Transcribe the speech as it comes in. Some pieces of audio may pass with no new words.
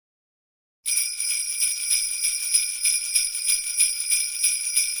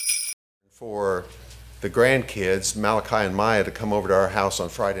for the grandkids, Malachi and Maya, to come over to our house on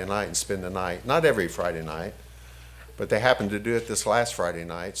Friday night and spend the night. Not every Friday night, but they happened to do it this last Friday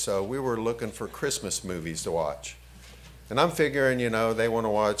night. So we were looking for Christmas movies to watch. And I'm figuring, they want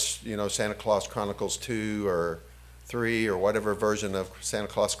to watch, Santa Claus Chronicles 2 or 3 or whatever version of Santa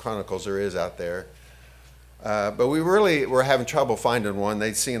Claus Chronicles there is out there. But we really were having trouble finding one.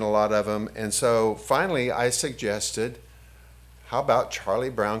 They'd seen a lot of them. And so finally I suggested, how about Charlie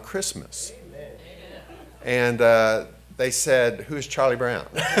Brown Christmas? Amen. And they said, who's Charlie Brown?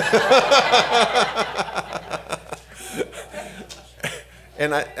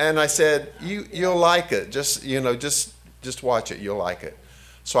 and I said, you'll like it. Just watch it. You'll like it.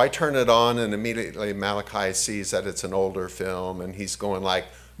 So I turn it on, and immediately Malachi sees that it's an older film, and he's going like,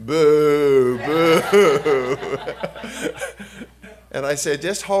 boo, boo. And I said,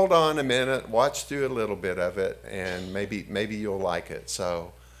 just hold on a minute, watch through a little bit of it, and maybe you'll like it.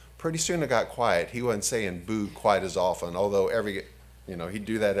 So pretty soon it got quiet. He wasn't saying boo quite as often, although he'd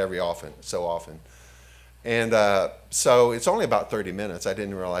do that so often. And so it's only about 30 minutes. I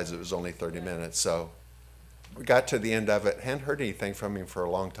didn't realize it was only 30 minutes. So we got to the end of it, hadn't heard anything from him for a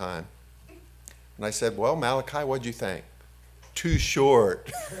long time. And I said, well, Malachi, what'd you think? Too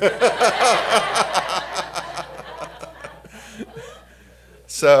short.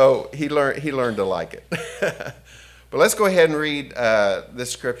 So he learned to like it. But let's go ahead and read this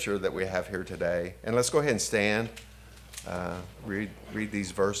scripture that we have here today. And let's go ahead and stand. Read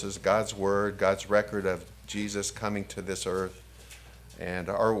these verses, God's word, God's record of Jesus coming to this earth. And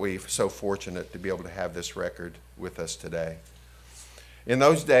are we so fortunate to be able to have this record with us today? In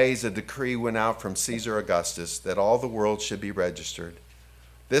those days, a decree went out from Caesar Augustus that all the world should be registered.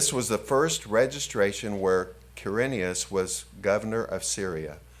 This was the first registration where Quirinius was governor of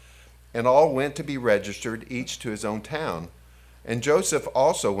Syria. And all went to be registered, each to his own town. And Joseph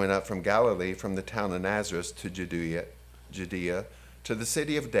also went up from Galilee, from the town of Nazareth to Judea, to the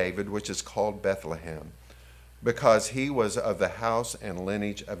city of David, which is called Bethlehem, because he was of the house and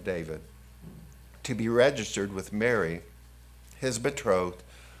lineage of David, to be registered with Mary, his betrothed,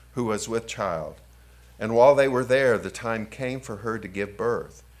 who was with child. And while they were there, the time came for her to give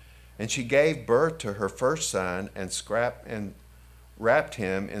birth. And she gave birth to her first son, and wrapped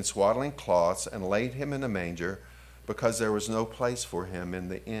him in swaddling cloths, and laid him in a manger, because there was no place for him in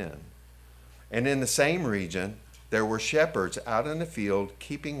the inn. And in the same region there were shepherds out in the field,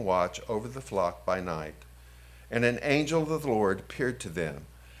 keeping watch over the flock by night. And an angel of the Lord appeared to them,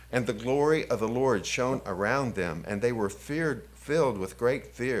 and the glory of the Lord shone around them, and they were filled with great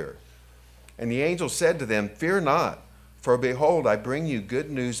fear. And the angel said to them, fear not, for behold, I bring you good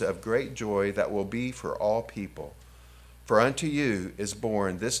news of great joy that will be for all people. For unto you is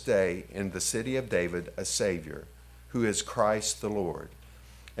born this day in the city of David a Savior, who is Christ the Lord.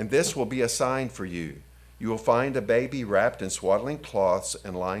 And this will be a sign for you. You will find a baby wrapped in swaddling cloths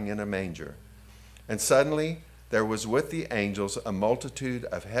and lying in a manger. And suddenly there was with the angels a multitude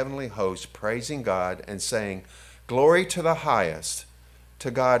of heavenly hosts praising God and saying, glory to the highest, to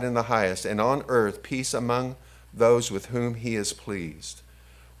God in the highest, and on earth peace among those with whom he is pleased.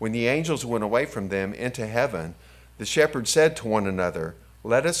 When the angels went away from them into heaven, the shepherds said to one another,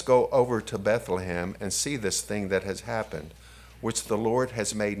 let us go over to Bethlehem and see this thing that has happened, which the Lord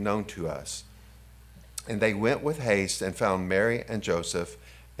has made known to us. And they went with haste and found Mary and Joseph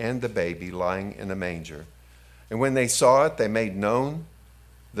and the baby lying in a manger. And when they saw it, they made known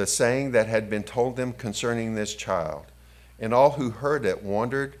the saying that had been told them concerning this child. And all who heard it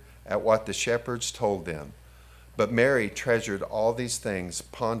wondered at what the shepherds told them. But Mary treasured all these things,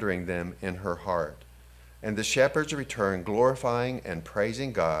 pondering them in her heart. And the shepherds returned, glorifying and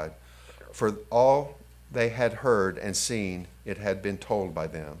praising God for all they had heard and seen it had been told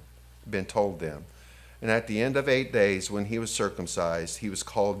them. And at the end of 8 days, when he was circumcised, he was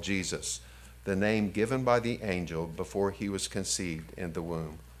called Jesus, the name given by the angel before he was conceived in the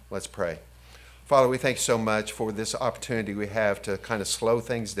womb. Let's pray. Father, we thank you so much for this opportunity we have to kind of slow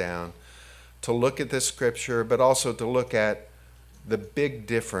things down, to look at this scripture, but also to look at the big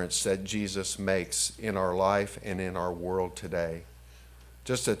difference that Jesus makes in our life and in our world today.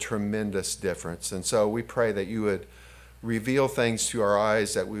 Just a tremendous difference. And so we pray that you would reveal things to our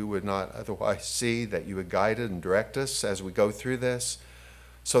eyes that we would not otherwise see, that you would guide it and direct us as we go through this,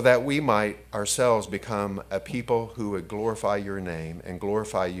 so that we might ourselves become a people who would glorify your name and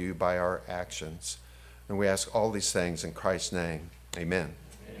glorify you by our actions. And we ask all these things in Christ's name. Amen.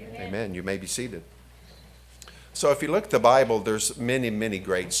 Amen. Amen. You may be seated. So if you look at the Bible, there's many, many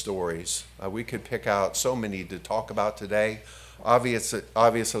great stories. We could pick out so many to talk about today.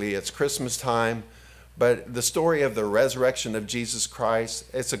 Obviously, it's Christmas time, But the story of the resurrection of Jesus Christ,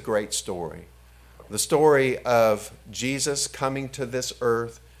 it's a great story. The story of Jesus coming to this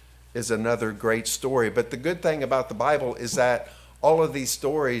earth is another great story. But the good thing about the Bible is that all of these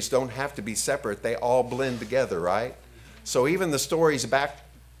stories don't have to be separate. They all blend together, right? So even the stories back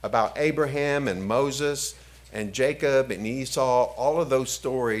about Abraham and Moses and Jacob and Esau, all of those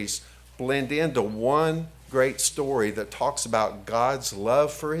stories blend into one great story that talks about God's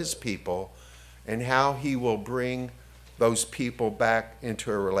love for his people and how he will bring those people back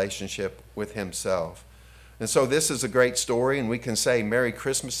into a relationship with himself. And so this is a great story, and we can say Merry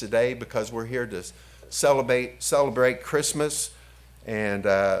Christmas today because we're here to celebrate Christmas. And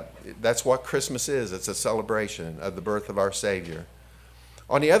that's what Christmas is. It's a celebration of the birth of our Savior.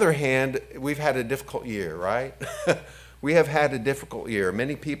 On the other hand, we've had a difficult year, right? We have had a difficult year.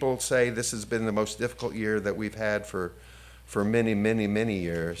 Many people say this has been the most difficult year that we've had for many, many, many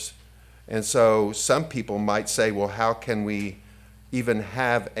years. And so some people might say, well, how can we even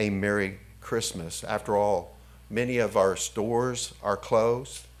have a Merry Christmas? After all, many of our stores are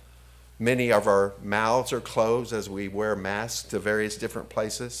closed. Many of our mouths are closed as we wear masks to various different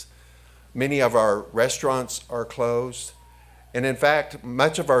places. Many of our restaurants are closed. And in fact,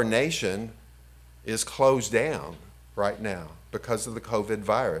 much of our nation is closed down right now because of the COVID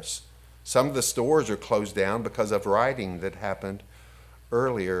virus. Some of the stores are closed down because of rioting that happened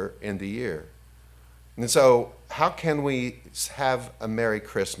earlier in the year. And so how can we have a Merry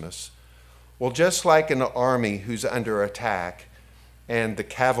Christmas? Well, just like an army who's under attack and the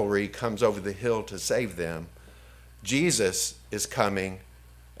cavalry comes over the hill to save them, Jesus is coming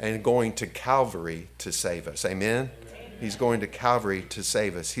and going to Calvary to save us. Amen? He's going to Calvary to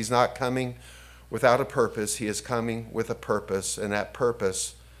save us. He's not coming without a purpose. He is coming with a purpose, and that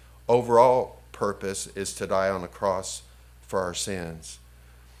purpose, overall purpose, is to die on the cross for our sins.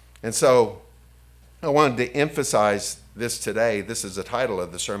 And so I wanted to emphasize this today. This is the title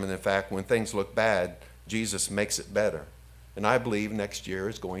of the sermon. In fact, when things look bad, Jesus makes it better. And I believe next year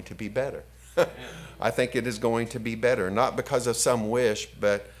is going to be better. I think it is going to be better, not because of some wish,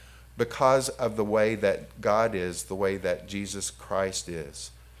 but because of the way that God is, the way that Jesus Christ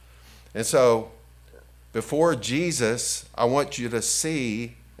is. And so before Jesus, I want you to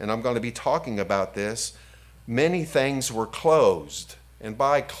see, and I'm going to be talking about this, many things were closed. And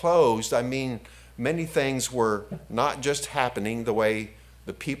by closed, I mean many things were not just happening the way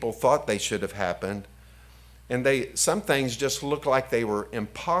the people thought they should have happened. And some things just looked like they were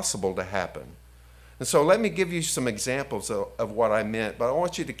impossible to happen. And so let me give you some examples of what I meant, but I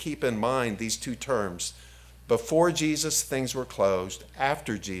want you to keep in mind these two terms. Before Jesus, things were closed.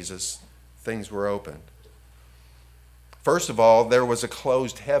 After Jesus, things were opened. First of all, there was a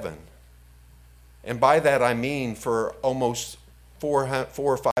closed heaven. And by that I mean for almost 400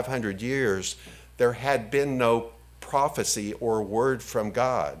 or 500 years, there had been no prophecy or word from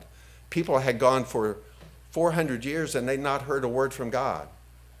God. People had gone for 400 years and they'd not heard a word from God.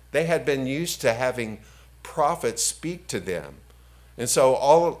 They had been used to having prophets speak to them. And so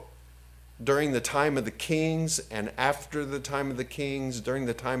all during the time of the kings and after the time of the kings, during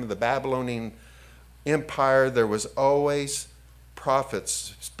the time of the Babylonian Empire, there was always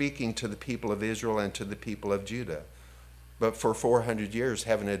prophets speaking to the people of Israel and to the people of Judah. But for 400 years,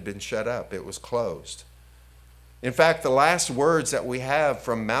 heaven had been shut up. It was closed. In fact, the last words that we have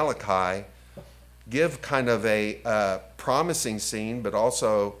from Malachi give kind of a promising scene, but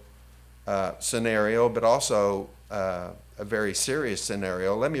also scenario, but also a very serious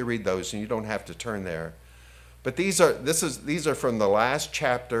scenario. Let me read those, and you don't have to turn there. But these are from the last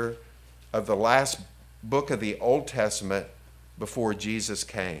chapter of the last book of the Old Testament before Jesus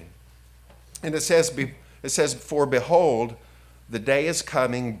came. And it says, "For behold, the day is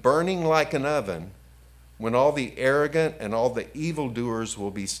coming, burning like an oven, when all the arrogant and all the evildoers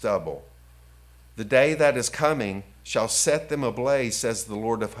will be stubble. The day that is coming shall set them ablaze, says the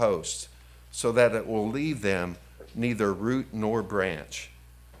Lord of hosts, so that it will leave them neither root nor branch.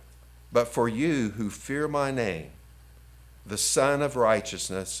 But for you who fear my name, the Son of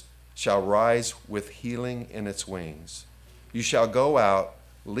Righteousness shall rise with healing in its wings. You shall go out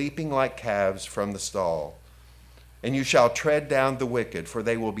leaping like calves from the stall, and you shall tread down the wicked, for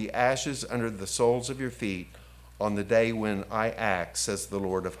they will be ashes under the soles of your feet on the day when I act, says the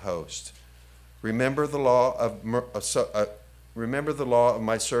Lord of hosts. Remember the law of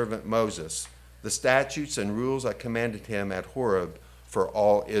my servant Moses, the statutes and rules I commanded him at Horeb for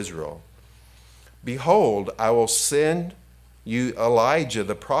all Israel. Behold, I will send you Elijah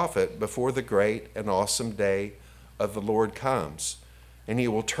the prophet before the great and awesome day of the Lord comes, and he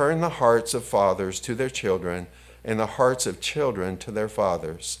will turn the hearts of fathers to their children and the hearts of children to their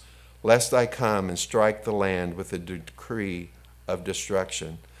fathers, lest I come and strike the land with a decree of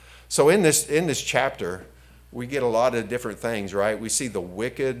destruction. So in this chapter, we get a lot of different things, right? We see the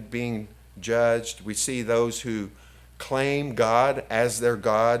wicked being judged. We see those who claim God as their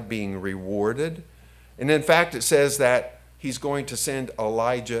God being rewarded. And in fact, it says that he's going to send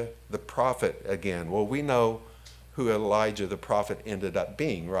Elijah the prophet again. Well, we know who Elijah the prophet ended up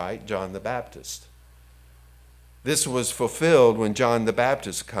being, right? John the Baptist. This was fulfilled when John the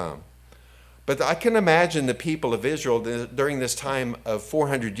Baptist came. But I can imagine the people of Israel during this time of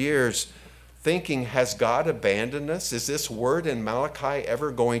 400 years thinking, has God abandoned us? Is this word in Malachi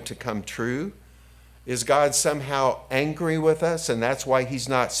ever going to come true? Is God somehow angry with us and that's why he's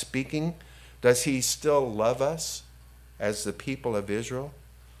not speaking? Does he still love us as the people of Israel?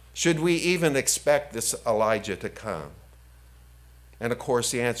 Should we even expect this Elijah to come? And of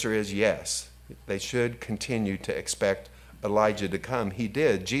course the answer is yes. They should continue to expect Elijah to come. He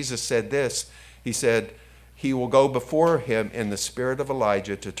did. Jesus said this. He said, he will go before him in the spirit of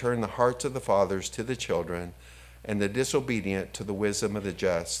Elijah to turn the hearts of the fathers to the children and the disobedient to the wisdom of the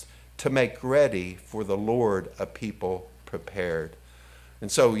just, to make ready for the Lord a people prepared.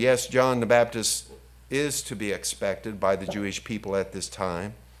 And so, yes, John the Baptist is to be expected by the Jewish people at this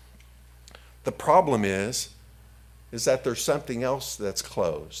time. The problem is that there's something else that's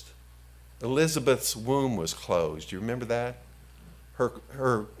closed. Elizabeth's womb was closed. Do you remember that?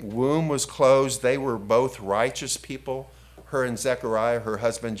 Her womb was closed. They were both righteous people, her and Zechariah, her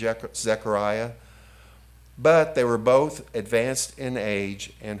husband Zechariah. But they were both advanced in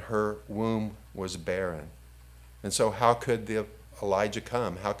age, and her womb was barren. And so how could Elijah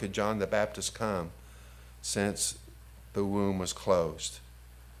come? How could John the Baptist come since the womb was closed?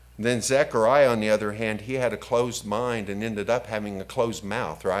 And then Zechariah, on the other hand, he had a closed mind and ended up having a closed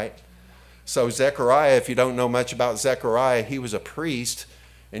mouth, right? So Zechariah, if you don't know much about Zechariah, he was a priest,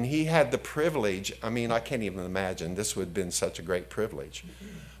 and he had the privilege. I mean, I can't even imagine. This would have been such a great privilege.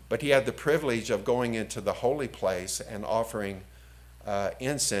 But he had the privilege of going into the holy place and offering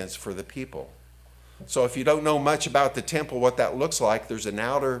incense for the people. So if you don't know much about the temple, what that looks like, there's an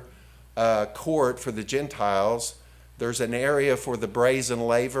outer court for the Gentiles. There's an area for the brazen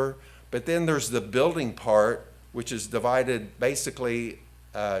laver. But then there's the building part, which is divided basically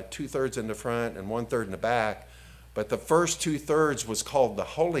 2/3 in the front and 1/3 in the back. But the first 2/3 was called the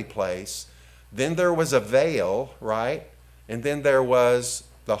holy place. Then there was a veil, right? And then there was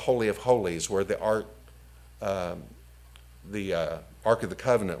the Holy of Holies, where the Ark of the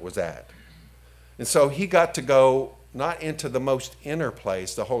Covenant was at. And so he got to go not into the most inner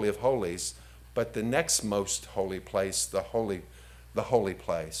place, the Holy of Holies, but the next most holy place, the holy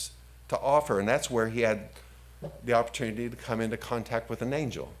place, to offer. And that's where he had the opportunity to come into contact with an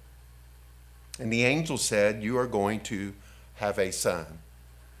angel. And the angel said, you are going to have a son.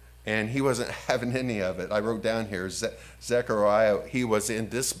 And he wasn't having any of it. I wrote down here, Zechariah, he was in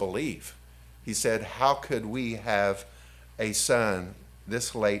disbelief. He said, how could we have a son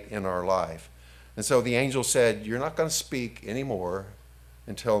this late in our life? And so the angel said, you're not going to speak anymore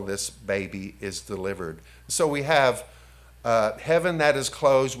until this baby is delivered. So we have heaven that is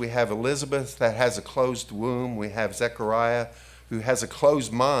closed. We have Elizabeth that has a closed womb. We have Zechariah who has a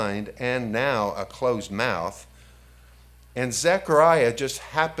closed mind and now a closed mouth. And Zechariah just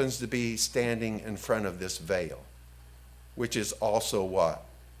happens to be standing in front of this veil, which is also what?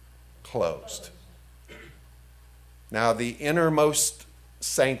 Closed. Now the innermost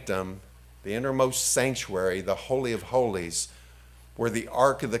sanctum, the innermost sanctuary, the Holy of Holies, where the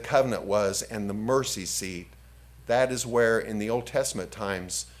Ark of the Covenant was and the mercy seat, that is where in the Old Testament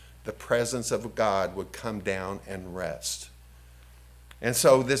times the presence of God would come down and rest. And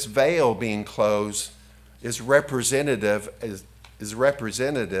so this veil being closed is representative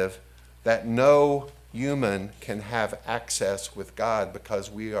that no human can have access with God because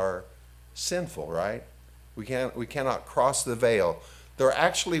we are sinful, right? We cannot cross the veil. There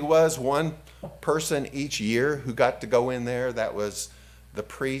actually was one person each year who got to go in there. That was the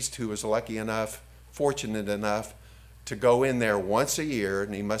priest who was lucky enough, fortunate enough to go in there once a year,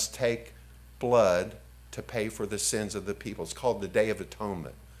 and he must take blood to pay for the sins of the people. It's called the Day of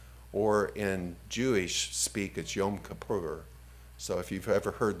Atonement, or in Jewish speak, it's Yom Kippur. So if you've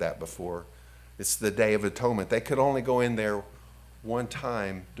ever heard that before, it's the Day of Atonement. They could only go in there one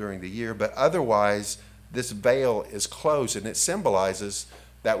time during the year, but otherwise this veil is closed, and it symbolizes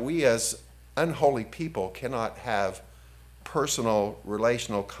that we as unholy people cannot have personal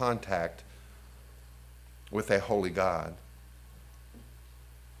relational contact with a holy God.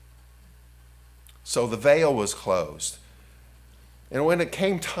 So the veil was closed. And when it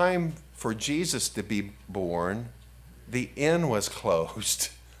came time for Jesus to be born, the inn was closed.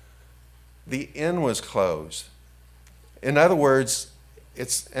 The inn was closed. In other words,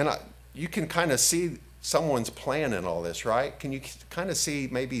 you can kind of see someone's plan in all this, right? Can you kind of see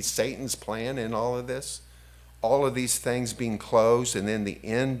maybe Satan's plan in all of this? All of these things being closed and then the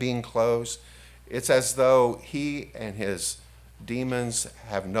inn being closed. It's as though he and his demons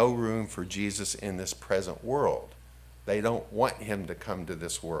have no room for Jesus in this present world. They don't want him to come to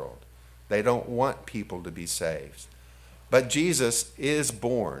this world. They don't want people to be saved. But Jesus is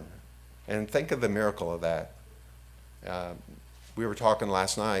born. And think of the miracle of that. We were talking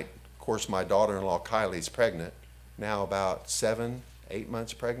last night. Of course, my daughter-in-law Kylie's pregnant, now about 7, 8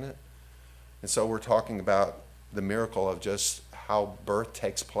 months pregnant. And so we're talking about the miracle of just how birth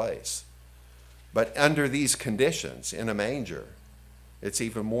takes place. But under these conditions, in a manger, it's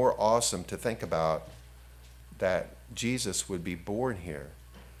even more awesome to think about that Jesus would be born here.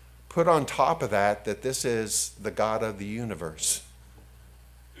 Put on top of that this is the God of the universe.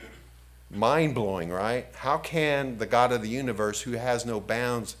 Mind-blowing, right? How can the God of the universe, who has no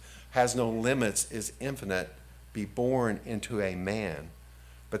bounds, has no limits, is infinite, be born into a man?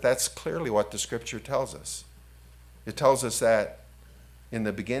 But that's clearly what the scripture tells us. It tells us that in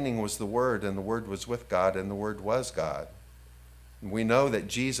the beginning was the Word, and the Word was with God, and the Word was God. And we know that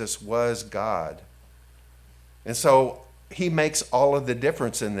Jesus was God. And so he makes all of the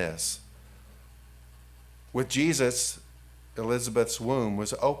difference in this. With Jesus, Elizabeth's womb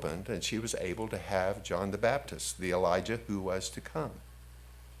was opened, and she was able to have John the Baptist, the Elijah who was to come.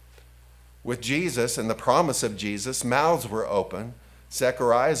 With Jesus and the promise of Jesus, mouths were open.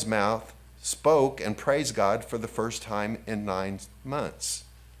 Zechariah's mouth spoke and praised God for the first time in 9 months.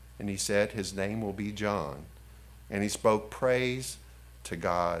 And he said his name will be John. And he spoke praise to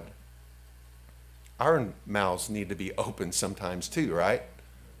God. Our mouths need to be open sometimes too, right?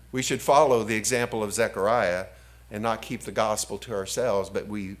 We should follow the example of Zechariah and not keep the gospel to ourselves,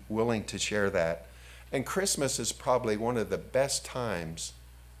 but be willing to share that. And Christmas is probably one of the best times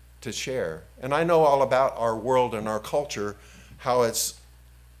to share. And I know all about our world and our culture, how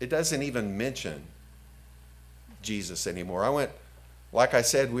it doesn't even mention Jesus anymore. Like I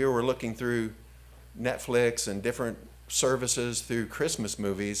said, we were looking through Netflix and different services through Christmas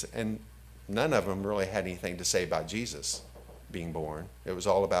movies, and none of them really had anything to say about Jesus being born. It was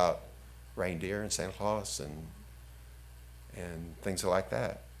all about reindeer and Santa Claus and things like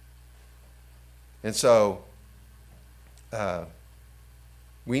that. And so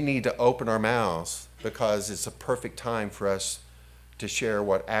we need to open our mouths, because it's a perfect time for us to share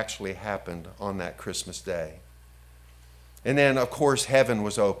what actually happened on that Christmas day. And then, of course, heaven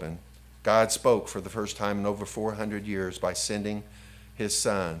was open. God spoke for the first time in over 400 years by sending his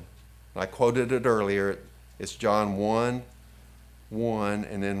Son. I quoted it earlier. It's John 1:1,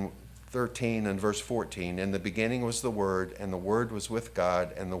 and then 13 and verse 14. In the beginning was the Word, and the Word was with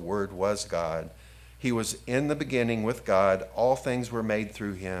God, and the Word was God. He was in the beginning with God. All things were made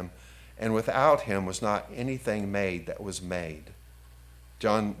through him, and without him was not anything made that was made.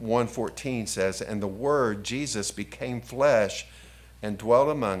 John 1:14 says, and the Word, Jesus, became flesh and dwelt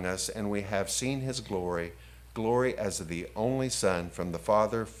among us, and we have seen his glory, glory as of the only Son from the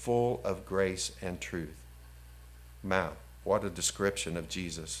Father, full of grace and truth. Wow, what a description of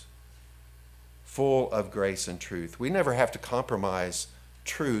Jesus. Full of grace and truth. We never have to compromise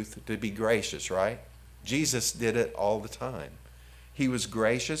truth to be gracious, right? Jesus did it all the time. He was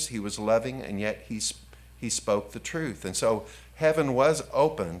gracious, he was loving, and yet he spoke the truth. And so heaven was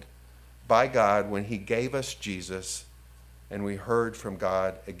opened by God when he gave us Jesus, and we heard from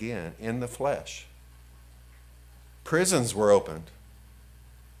God again in the flesh. Prisons were opened.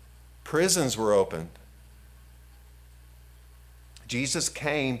 Prisons were opened. Jesus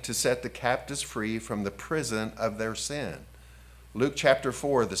came to set the captives free from the prison of their sin. Luke chapter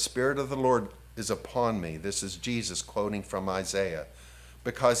 4, the Spirit of the Lord is upon me. This is Jesus quoting from Isaiah.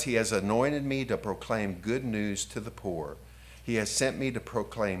 Because he has anointed me to proclaim good news to the poor. He has sent me to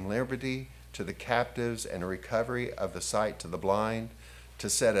proclaim liberty to the captives and recovery of the sight to the blind, to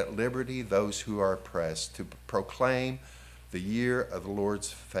set at liberty those who are oppressed, to proclaim the year of the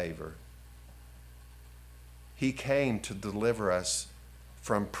Lord's favor. He came to deliver us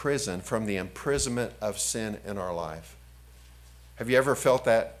from prison, from the imprisonment of sin in our life. Have you ever felt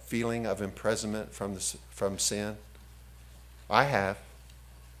that feeling of imprisonment from sin? I have.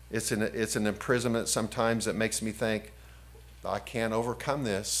 It's an imprisonment sometimes that makes me think, I can't overcome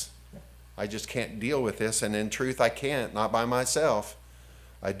this. I just can't deal with this. And in truth, I can't, not by myself.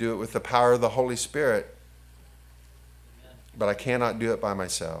 I do it with the power of the Holy Spirit. But I cannot do it by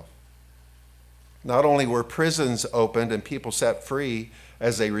myself. Not only were prisons opened and people set free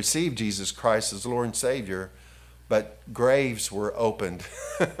as they received Jesus Christ as Lord and Savior, but graves were opened.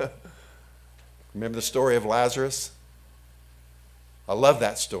 Remember the story of Lazarus? I love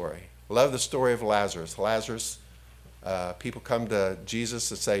that story. I love the story of Lazarus. Lazarus, people come to Jesus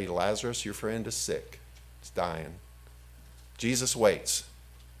and say, Lazarus, your friend is sick. He's dying. Jesus waits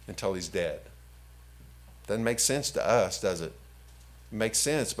until he's dead. Doesn't make sense to us, does it? It makes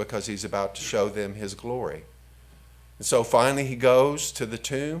sense because he's about to show them his glory. And so finally he goes to the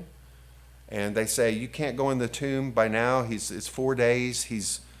tomb, and they say, you can't go in the tomb by now. It's 4 days.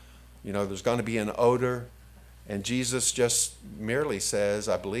 There's going to be an odor. And Jesus just merely says,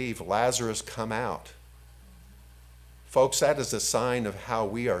 I believe, Lazarus, come out. Folks, that is a sign of how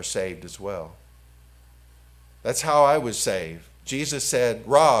we are saved as well. That's how I was saved. Jesus said,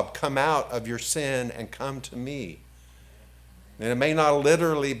 Rob, come out of your sin and come to me. And it may not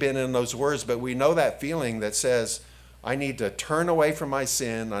literally been in those words, but we know that feeling that says, I need to turn away from my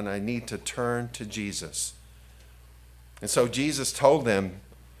sin and I need to turn to Jesus. And so Jesus told them,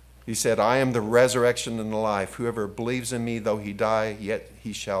 he said, I am the resurrection and the life. Whoever believes in me, though he die, yet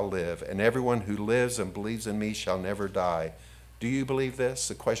he shall live. And everyone who lives and believes in me shall never die. Do you believe this?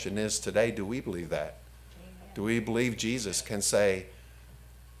 The question is today, do we believe that? Amen. Do we believe Jesus can say,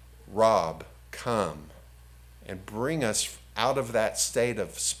 Rob, come and bring us out of that state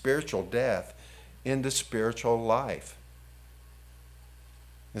of spiritual death into spiritual life?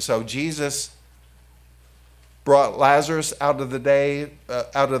 And so Jesus brought Lazarus out of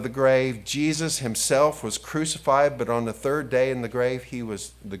the grave. Jesus himself was crucified, but on the third day in the grave,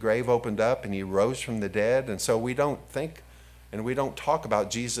 the grave opened up and he rose from the dead. And so we don't think and we don't talk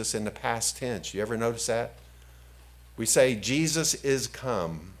about Jesus in the past tense. You ever notice that? We say Jesus is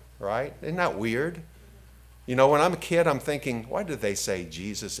come, right? Isn't that weird? When I'm a kid, I'm thinking, why do they say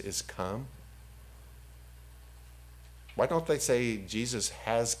Jesus is come? Why don't they say Jesus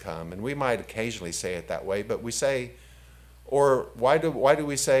has come? And we might occasionally say it that way, but we say, or why do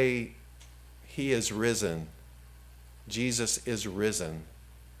we say he is risen? Jesus is risen.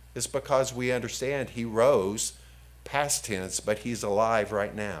 It's because we understand he rose, past tense, but he's alive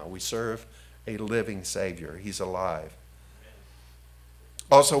right now. We serve a living Savior. He's alive.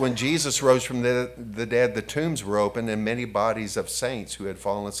 Also, when Jesus rose from the dead, the tombs were opened and many bodies of saints who had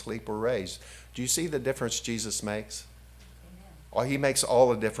fallen asleep were raised. Do you see the difference Jesus makes? Oh, he makes all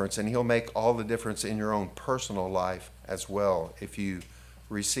the difference, and he'll make all the difference in your own personal life as well if you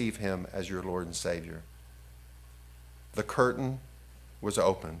receive him as your Lord and Savior. The curtain was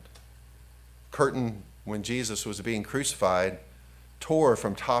opened. Curtain, when Jesus was being crucified, tore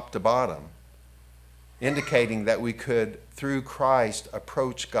from top to bottom, indicating that we could, through Christ,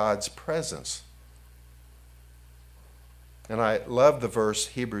 approach God's presence. And I love the verse,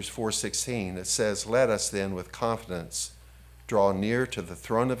 Hebrews 4:16, that says, let us then with confidence draw near to the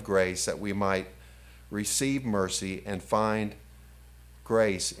throne of grace that we might receive mercy and find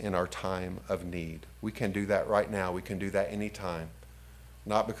grace in our time of need. We can do that right now. We can do that anytime.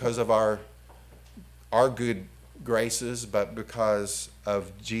 Not because of our good graces, but because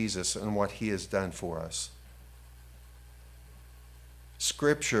of Jesus and what he has done for us.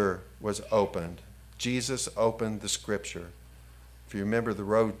 Scripture was opened. Jesus opened the Scripture. If you remember the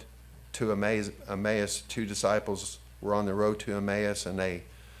road to Emmaus, two disciples were on the road to Emmaus, and they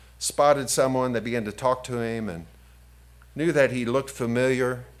spotted someone. They began to talk to him and knew that he looked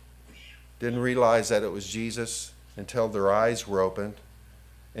familiar, didn't realize that it was Jesus until their eyes were opened.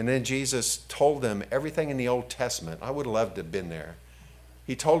 And then Jesus told them everything in the Old Testament. I would have loved to have been there.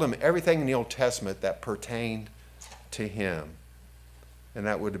 He told them everything in the Old Testament that pertained to him. And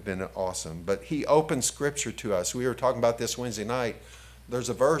that would have been awesome. But he opened Scripture to us. We were talking about this Wednesday night. There's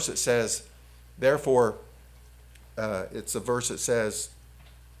a verse that says, therefore, it's a verse that says,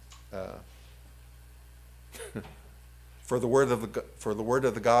 for the word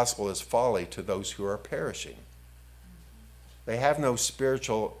of the gospel is folly to those who are perishing. They have no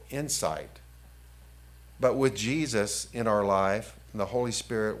spiritual insight. But with Jesus in our life, and the Holy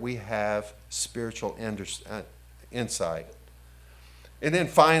Spirit, we have spiritual insight. And then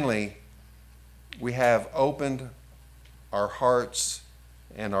finally, we have opened our hearts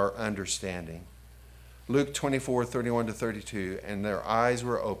and our understanding. Luke 24:31-32, and their eyes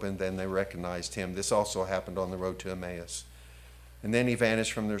were opened, and they recognized him. This also happened on the road to Emmaus. And then he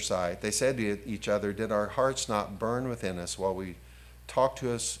vanished from their sight. They said to each other, did our hearts not burn within us while we talked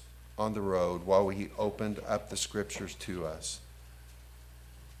to us on the road, while he opened up the Scriptures to us?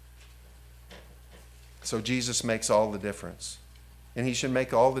 So Jesus makes all the difference. And he should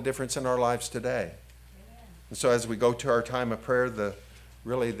make all the difference in our lives today. Amen. And so as we go to our time of prayer, the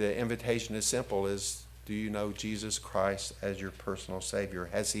invitation is simple, is do you know Jesus Christ as your personal Savior?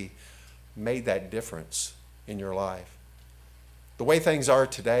 Has he made that difference in your life? The way things are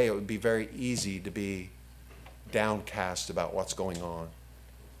today, it would be very easy to be downcast about what's going on.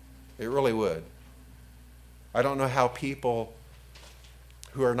 It really would. I don't know how people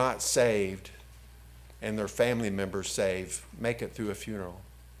who are not saved and their family members saved make it through a funeral.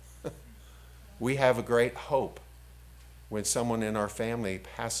 We have a great hope when someone in our family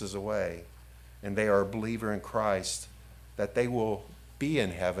passes away and they are a believer in Christ, that they will be in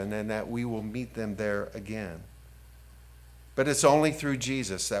heaven and that we will meet them there again. But it's only through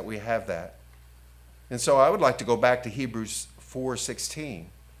Jesus that we have that. And so I would like to go back to Hebrews 4:16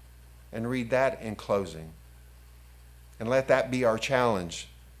 and read that in closing. And let that be our challenge,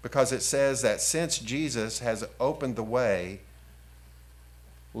 because it says that since Jesus has opened the way,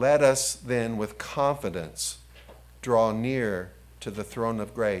 let us then with confidence draw near to the throne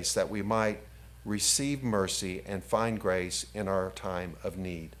of grace, that we might receive mercy and find grace in our time of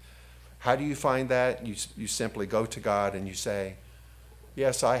need. How do you find that? You simply go to God and you say,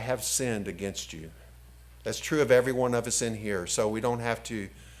 yes, I have sinned against you. That's true of every one of us in here. So we don't have to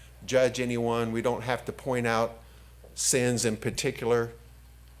judge anyone. We don't have to point out sins in particular.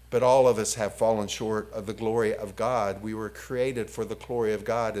 But all of us have fallen short of the glory of God. We were created for the glory of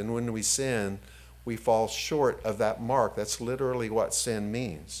God. And when we sin, we fall short of that mark. That's literally what sin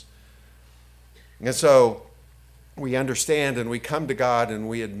means. And so we understand and we come to God and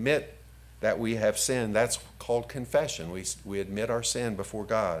we admit that we have sinned. That's called confession. We admit our sin before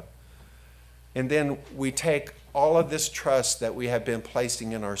God. And then we take all of this trust that we have been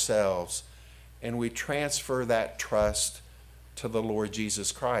placing in ourselves and we transfer that trust to the Lord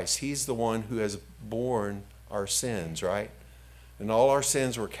Jesus Christ. He's the one who has borne our sins, right? And all our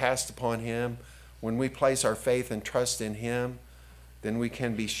sins were cast upon him. When we place our faith and trust in him, then we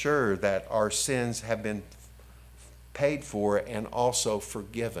can be sure that our sins have been paid for and also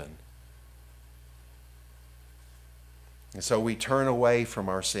forgiven. And so we turn away from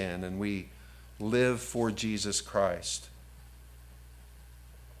our sin and we live for Jesus Christ.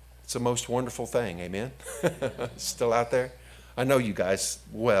 It's the most wonderful thing, amen? Still out there? I know you guys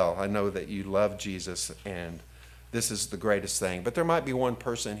well. I know that you love Jesus and this is the greatest thing. But there might be one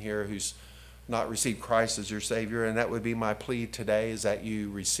person here who's not received Christ as your Savior, and that would be my plea today, is that you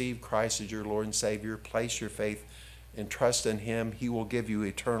receive Christ as your Lord and Savior, place your faith and trust in him. He will give you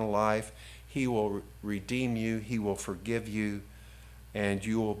eternal life. He will redeem you. He will forgive you, and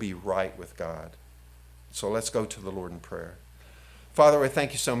you will be right with God. So let's go to the Lord in prayer. Father, we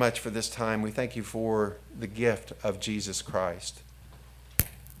thank you so much for this time. We thank you for the gift of Jesus Christ.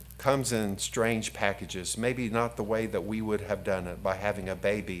 Comes in strange packages, maybe not the way that we would have done it, by having a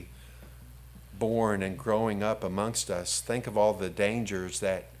baby born and growing up amongst us. Think of all the dangers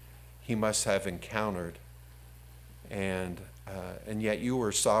that he must have encountered. And yet you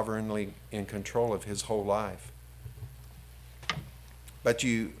were sovereignly in control of his whole life. But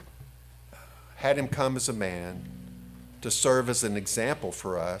you had him come as a man to serve as an example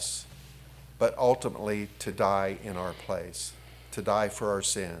for us, but ultimately to die in our place, to die for our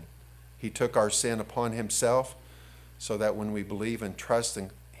sin. He took our sin upon himself so that when we believe and trust in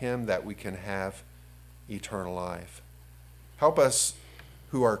him, that we can have eternal life. Help us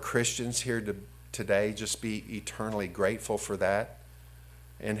who are Christians here today just be eternally grateful for that,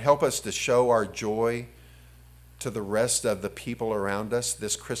 and help us to show our joy to the rest of the people around us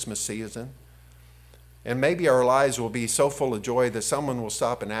this Christmas season. And maybe our lives will be so full of joy that someone will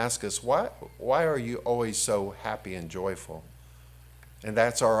stop and ask us, why are you always so happy and joyful? And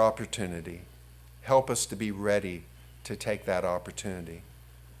that's our opportunity. Help us to be ready to take that opportunity.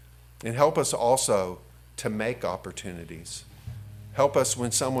 And help us also to make opportunities. Help us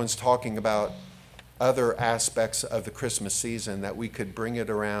when someone's talking about other aspects of the Christmas season, that we could bring it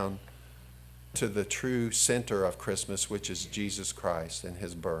around to the true center of Christmas, which is Jesus Christ and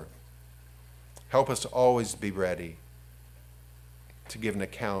his birth. Help us to always be ready to give an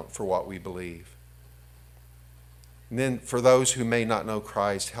account for what we believe. And then for those who may not know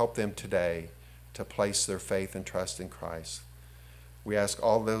Christ, help them today to place their faith and trust in Christ. We ask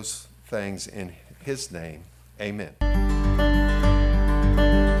all those things in his name. Amen.